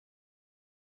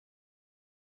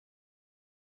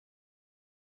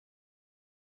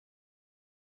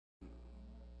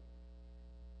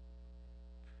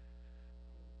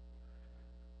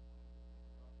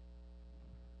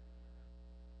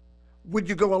Would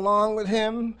you go along with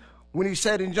him when he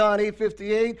said in John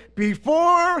 8:58,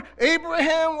 before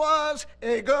Abraham was,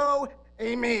 ego,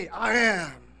 eimi, I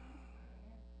am.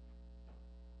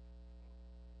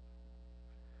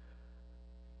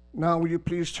 Now will you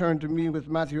please turn to me with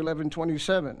Matthew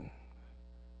 11:27.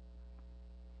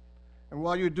 And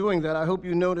while you're doing that, I hope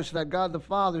you notice that God the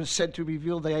Father is said to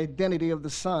reveal the identity of the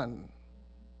Son.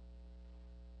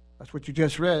 That's what you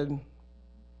just read.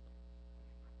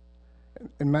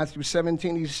 In Matthew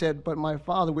 17, he said, but my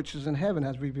Father which is in heaven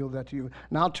has revealed that to you.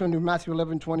 Now turn to Matthew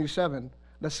 11:27.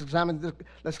 Let's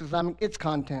examine its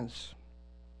contents.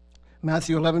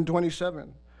 Matthew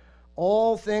 11:27.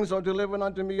 All things are delivered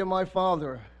unto me of my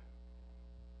Father.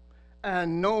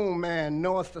 And no man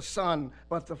knoweth the Son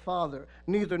but the Father.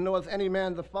 Neither knoweth any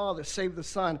man the Father save the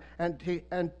Son, and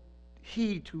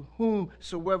he to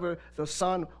whomsoever the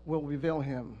Son will reveal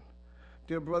him.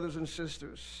 Dear brothers and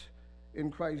sisters in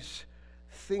Christ,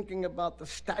 thinking about the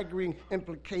staggering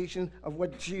implication of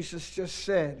what Jesus just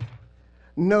said,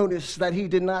 notice that he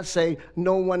did not say,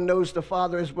 no one knows the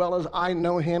Father as well as I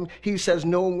know him. He says,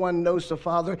 no one knows the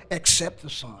Father except the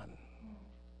Son.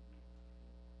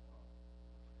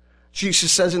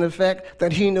 Jesus says, in effect,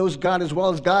 that he knows God as well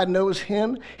as God knows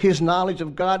him. His knowledge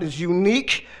of God is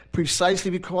unique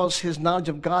precisely because his knowledge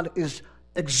of God is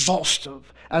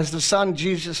exhaustive. As the Son,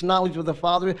 Jesus' knowledge of the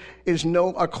Father is no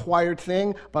acquired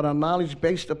thing, but a knowledge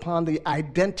based upon the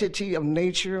identity of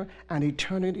nature and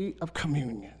eternity of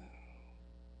communion.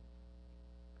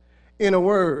 In a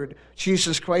word,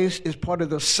 Jesus Christ is part of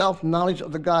the self-knowledge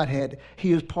of the Godhead.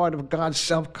 He is part of God's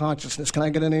self-consciousness. Can I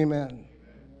get an amen?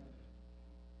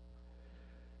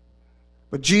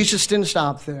 But Jesus didn't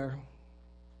stop there.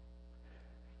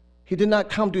 He did not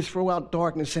come to throw out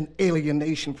darkness and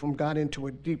alienation from God into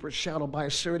a deeper shadow by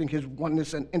asserting his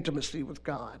oneness and intimacy with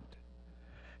God.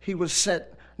 He was sent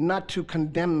not to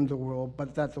condemn the world,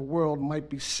 but that the world might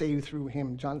be saved through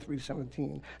him, John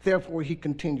 3:17. Therefore, he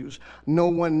continues, no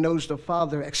one knows the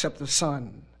Father except the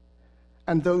Son,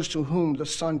 and those to whom the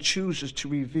Son chooses to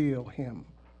reveal him.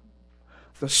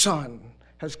 The Son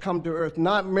has come to earth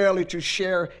not merely to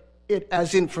share it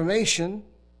as information,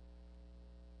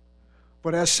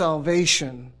 but as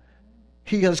salvation.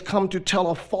 He has come to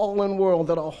tell a fallen world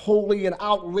that a holy and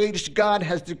outraged God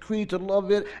has decreed to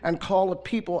love it and call a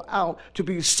people out to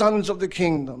be sons of the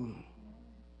kingdom.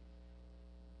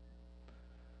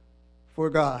 For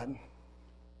God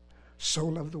so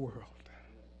loved the world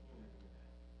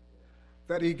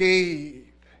that he gave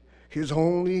his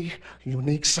only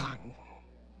unique Son,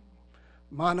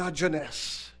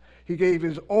 monogenes. He gave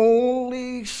his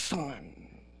only Son.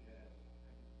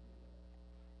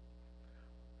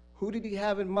 Who did he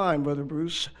have in mind, Brother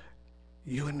Bruce?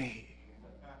 You and me.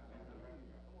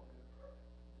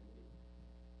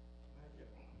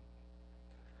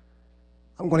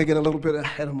 I'm going to get a little bit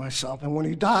ahead of myself. And when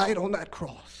he died on that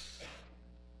cross,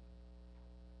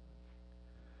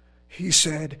 he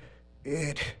said,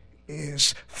 it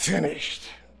is finished.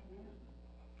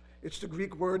 It's the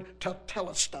Greek word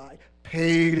tetelestai,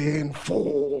 paid in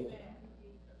full.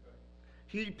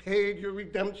 He paid your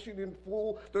redemption in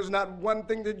full. There's not one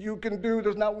thing that you can do.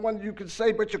 There's not one you can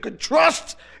say, but you can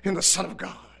trust in the Son of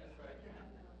God.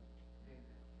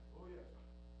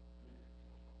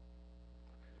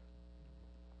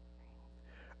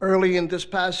 Early in this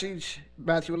passage,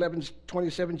 Matthew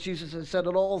 11:27, Jesus had said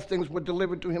that all things were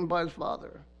delivered to him by his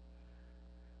Father.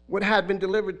 What had been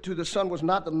delivered to the Son was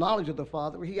not the knowledge of the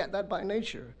Father. He had that by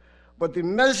nature. But the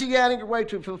messianic right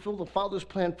to fulfill the Father's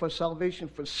plan for salvation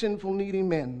for sinful, needy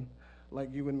men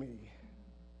like you and me.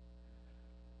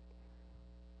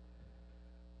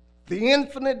 The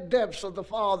infinite depths of the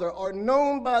Father are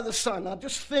known by the Son. Now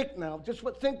just think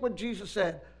think what Jesus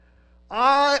said.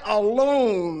 I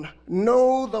alone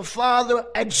know the Father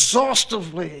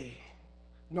exhaustively.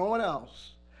 No one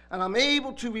else. And I'm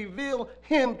able to reveal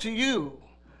him to you.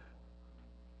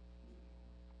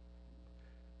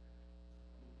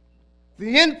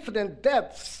 The infinite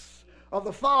depths of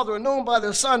the Father are known by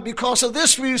the Son because of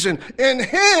this reason. In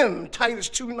him, Colossians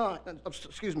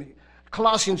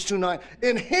 2:9,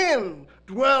 in him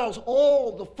dwells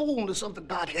all the fullness of the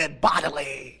Godhead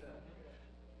bodily.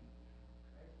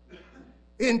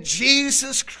 In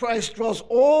Jesus Christ dwells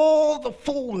all the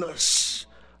fullness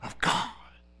of God.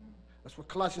 That's what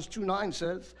Colossians 2:9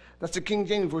 says. That's the King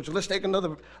James version. Let's take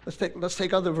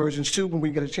other versions too when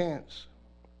we get a chance.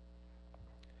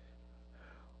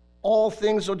 All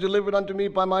things are delivered unto me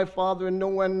by my Father, and no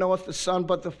one knoweth the Son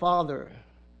but the Father.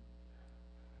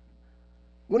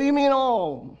 What do you mean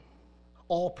all?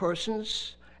 All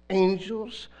persons,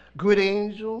 angels, good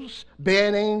angels,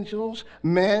 bad angels,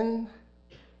 men.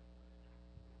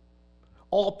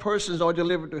 All persons are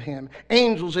delivered to him.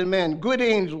 Angels and men, good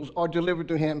angels, are delivered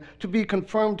to him, to be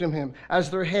confirmed to him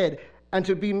as their head, and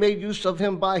to be made use of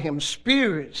him by him.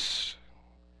 Spirits,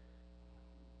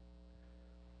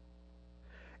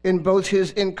 in both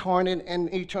his incarnate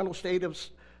and eternal state of,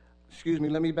 excuse me,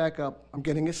 let me back up. I'm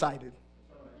getting excited.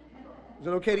 Is it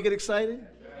okay to get excited?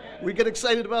 We get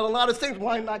excited about a lot of things.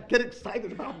 Why not get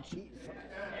excited about Jesus?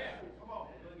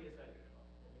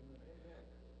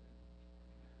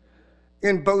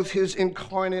 In both his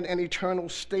incarnate and eternal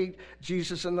state,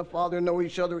 Jesus and the Father know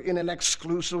each other in an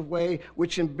exclusive way,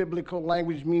 which in biblical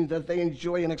language means that they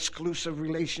enjoy an exclusive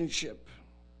relationship.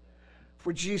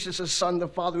 For Jesus' Son, the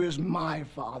Father is my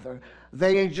Father.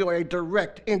 They enjoy a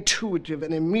direct, intuitive,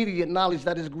 and immediate knowledge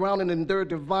that is grounded in their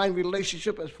divine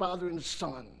relationship as Father and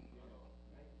Son.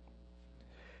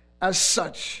 As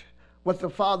such, what the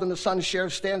Father and the Son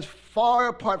share stands far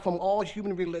apart from all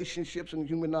human relationships and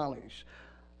human knowledge.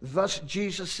 Thus,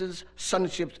 Jesus'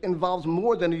 sonship involves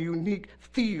more than a unique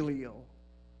filial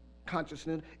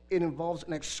consciousness. It involves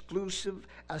an exclusive,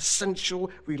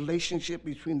 essential relationship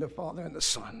between the Father and the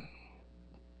Son.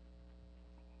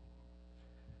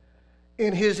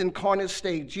 In his incarnate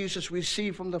state, Jesus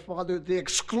received from the Father the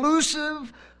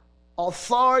exclusive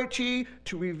authority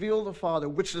to reveal the Father,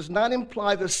 which does not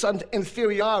imply the Son's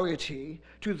inferiority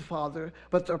to the Father,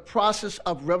 but the process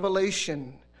of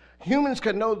revelation. Humans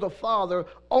can know the Father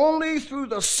only through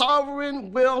the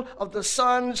sovereign will of the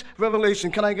Son's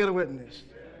revelation. Can I get a witness?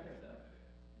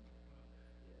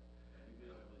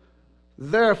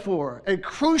 Therefore, a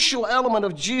crucial element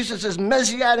of Jesus'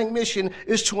 messianic mission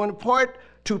is to impart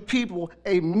to people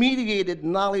a mediated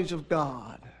knowledge of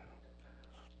God.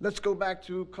 Let's go back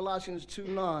to Colossians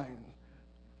 2:9.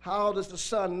 How does the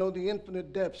Son know the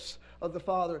infinite depths of the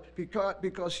Father?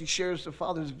 Because he shares the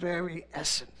Father's very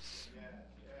essence.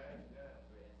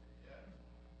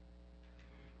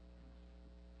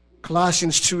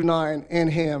 Colossians 2:9, in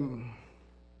him,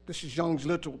 this is Young's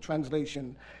literal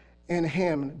translation, in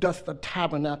him doth the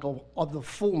tabernacle of the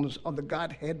fullness of the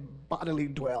Godhead bodily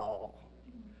dwell.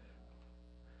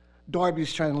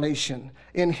 Darby's translation,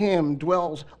 in him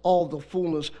dwells all the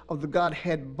fullness of the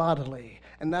Godhead bodily.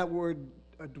 And that word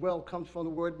dwell comes from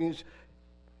the word means,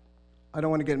 I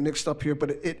don't want to get mixed up here, but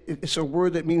it's a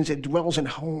word that means it dwells in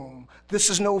home. This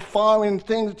is no foreign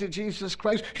thing to Jesus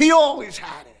Christ. He always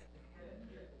had it.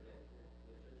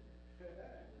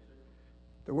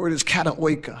 The word is kata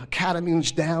oika. Kata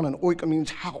means down and oika means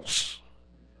house.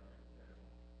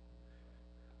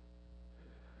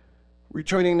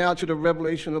 Returning now to the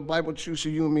revelation of the Bible truths to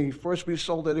you and me. First we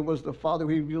saw that it was the Father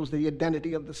who reveals the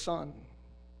identity of the Son.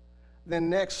 Then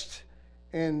next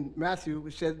in Matthew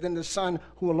it said, then the Son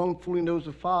who alone fully knows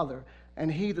the Father, and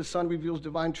he, the Son, reveals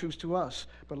divine truths to us.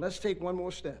 But let's take one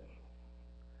more step.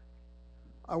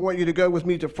 I want you to go with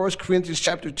me to 1 Corinthians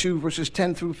chapter 2, verses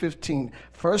 10 through 15.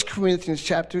 1 Corinthians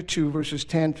chapter 2, verses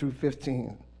 10 through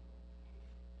 15.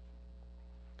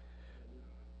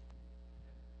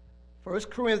 1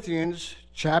 Corinthians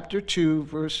chapter 2,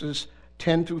 verses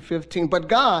 10 through 15. But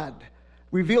God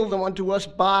revealed them unto us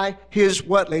by his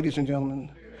what, ladies and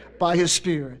gentlemen? By his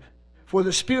Spirit. For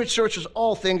the Spirit searches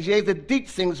all things, yea, the deep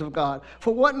things of God.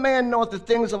 For what man knoweth the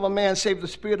things of a man, save the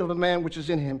spirit of a man which is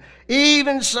in him?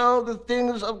 Even so, the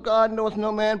things of God knoweth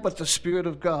no man, but the Spirit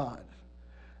of God.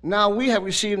 Now we have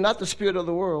received not the spirit of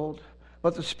the world,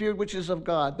 but the Spirit which is of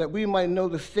God, that we might know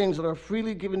the things that are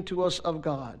freely given to us of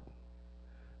God.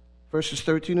 Verses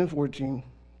 13 and 14.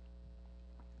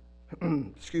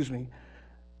 Excuse me.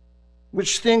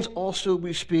 Which things also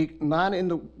we speak, not in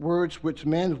the words which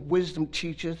man's wisdom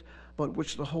teacheth, but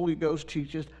which the Holy Ghost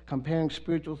teacheth, comparing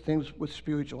spiritual things with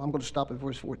spiritual. I'm going to stop at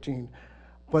verse 14.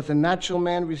 But the natural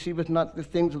man receiveth not the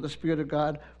things of the Spirit of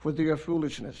God, for they are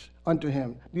foolishness unto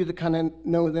him. Neither can he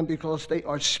know them, because they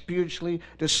are spiritually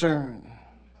discerned.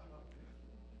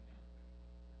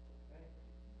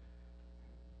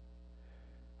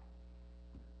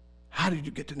 How did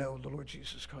you get to know the Lord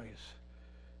Jesus Christ?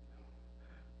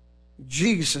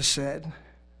 Jesus said,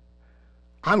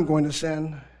 I'm going to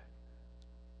send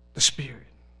the Spirit.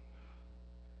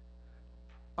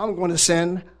 I'm going to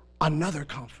send another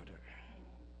comforter.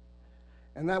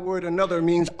 And that word another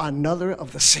means another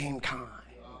of the same kind.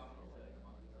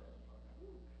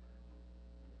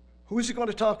 Who is he going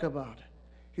to talk about?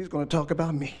 He's going to talk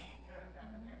about me.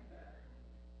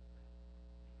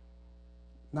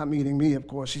 Not meaning me, of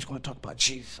course. He's going to talk about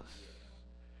Jesus.